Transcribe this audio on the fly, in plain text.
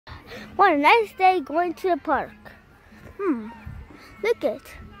What a nice day going to the park. Look it.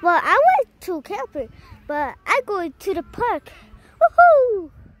 Well, I went to camping, but I'm going to the park.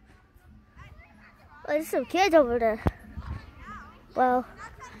 Woohoo! Oh, there's some kids over there. Well,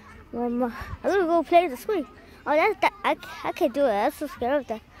 I'm gonna go play the swing. Oh, I can't do it. I'm so scared of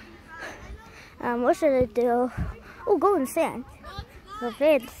that. What should I do? Oh, go in the sand. Go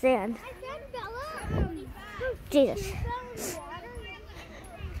play in the sand. Jesus.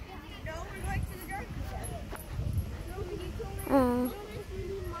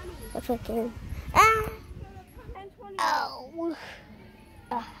 What's okay? Oh.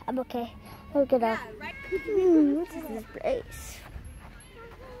 I'm okay. Look it up. What's this place?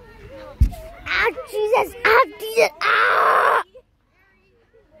 Ah, Jesus! Ah, Jesus! Ah!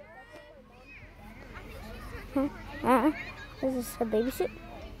 Is this a baby suit?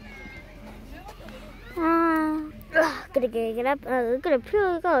 Gonna get up.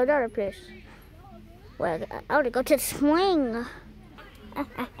 Gonna go another place. Well, I want to go to the swing.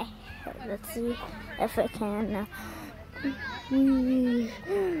 Let's see if I can.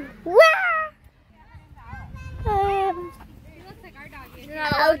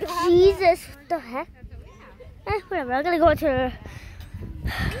 Oh, Jesus! What the heck? Whatever. I'm gonna go to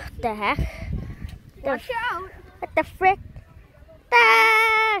the heck. Watch out! What the frick?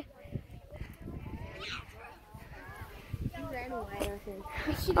 Ah!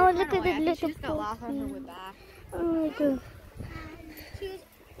 Oh, look at the little pool. Oh my God.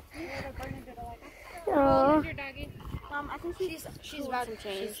 Oh. I think she's about to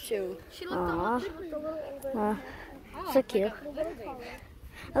change too. She looked a little older. So cute.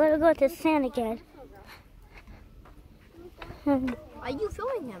 I'm gonna go to the sand again. Are you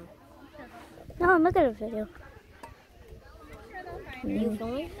filming him? No, I'm looking at a video. Are you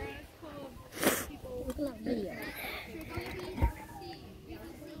filming? Look at that video.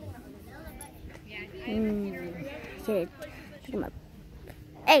 Kid, look at my.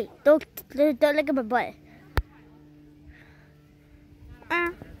 Hey, don't look at my butt.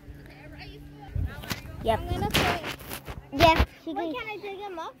 Yep. I'm gonna say. Yeah. Why can't I dig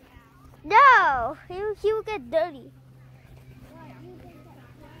him up? No, he will get dirty.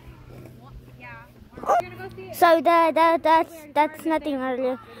 So that's nothing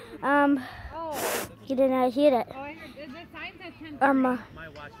earlier. You didn't hear that.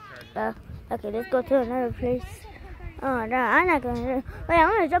 Okay, let's go to another place. Oh no, I'm not gonna. Wait, I'm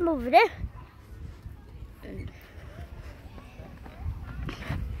gonna jump over there.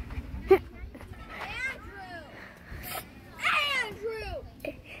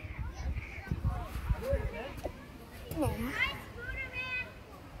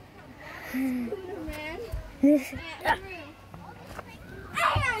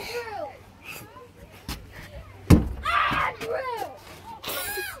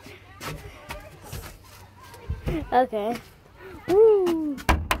 Okay. Woo.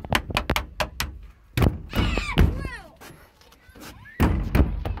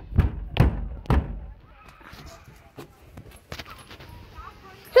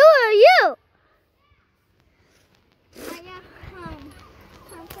 Who are you?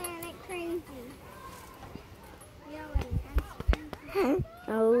 I'm planet crazy.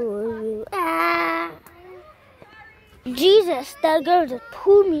 Oh, Jesus, that girl just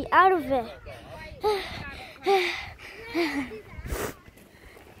pulled me out of it.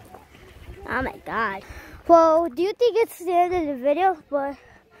 Oh my God. Well, do you think it's the end of the video? But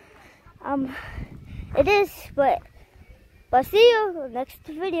it is. But see you next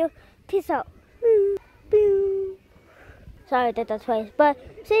video. Peace out. Sorry that that's twice. But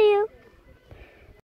see you.